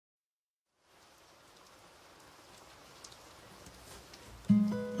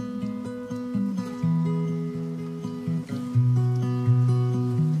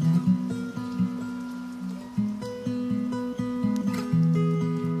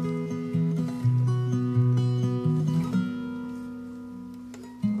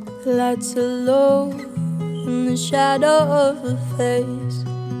Lights are low in the shadow of a face.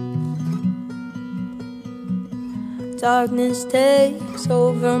 Darkness takes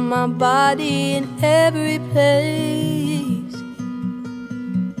over my body in every place.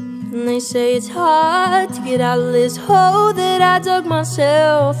 And they say it's hard to get out of this hole that I dug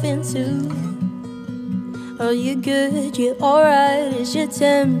myself into. Are you good? You alright? Is your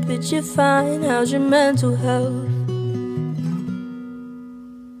temperature fine? How's your mental health?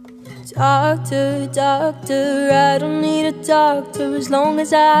 Doctor, doctor, I don't need a doctor as long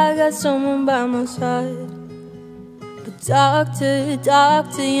as I got someone by my side. But doctor,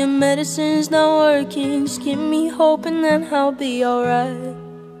 doctor, your medicine's not working. Just give me hope and then I'll be alright.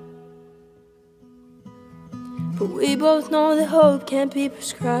 But we both know that hope can't be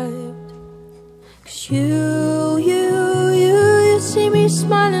prescribed. 'Cause you see me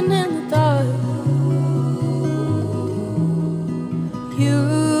smiling in the dark.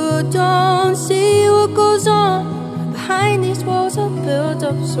 You don't see what goes on behind these walls I built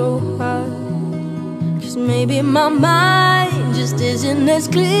up so high. 'Cause maybe my mind just isn't as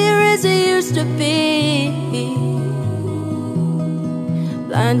clear as it used to be.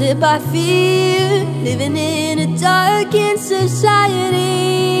 Blinded by fear, living in a darkened society.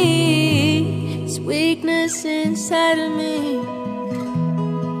 It's weakness inside of me.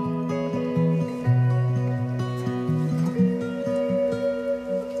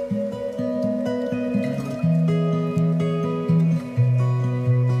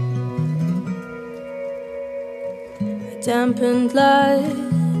 Dampened light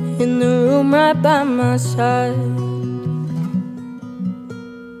in the room right by my side.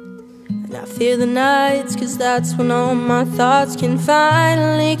 And I fear the nights, 'cause that's when all my thoughts can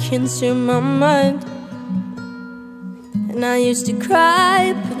finally consume my mind. And I used to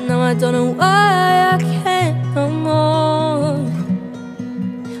cry, but now I don't know why I can't no more.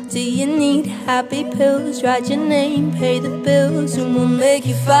 Do you need happy pills? Write your name, pay the bills, and we'll make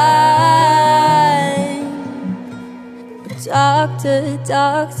you fine. Doctor,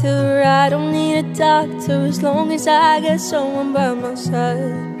 doctor, I don't need a doctor as long as I got someone by my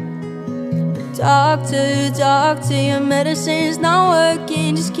side. But doctor, doctor, your medicine's not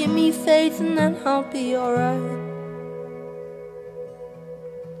working. Just give me faith and then I'll be alright.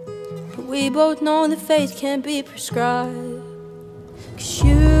 But we both know that faith can't be prescribed. 'Cause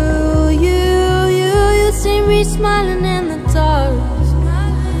you see me smiling in the dark.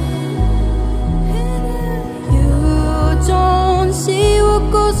 Don't see what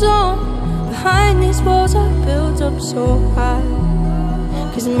goes on behind these walls I built up so high.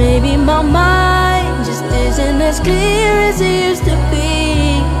 'Cause maybe my mind just isn't as clear as it used to be.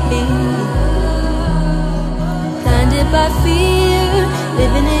 Blinded by fear,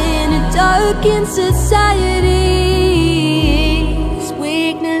 living in a darkened society. It's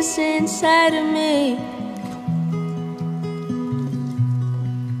weakness inside of me.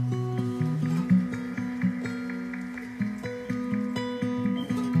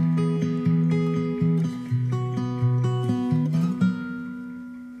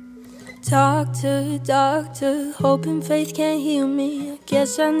 Doctor, doctor, hope and faith can't heal me. I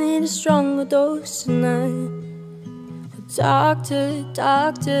guess I need a stronger dose tonight. Doctor,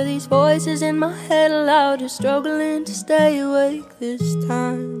 doctor, these voices in my head are louder, struggling to stay awake this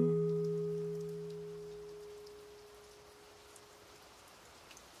time.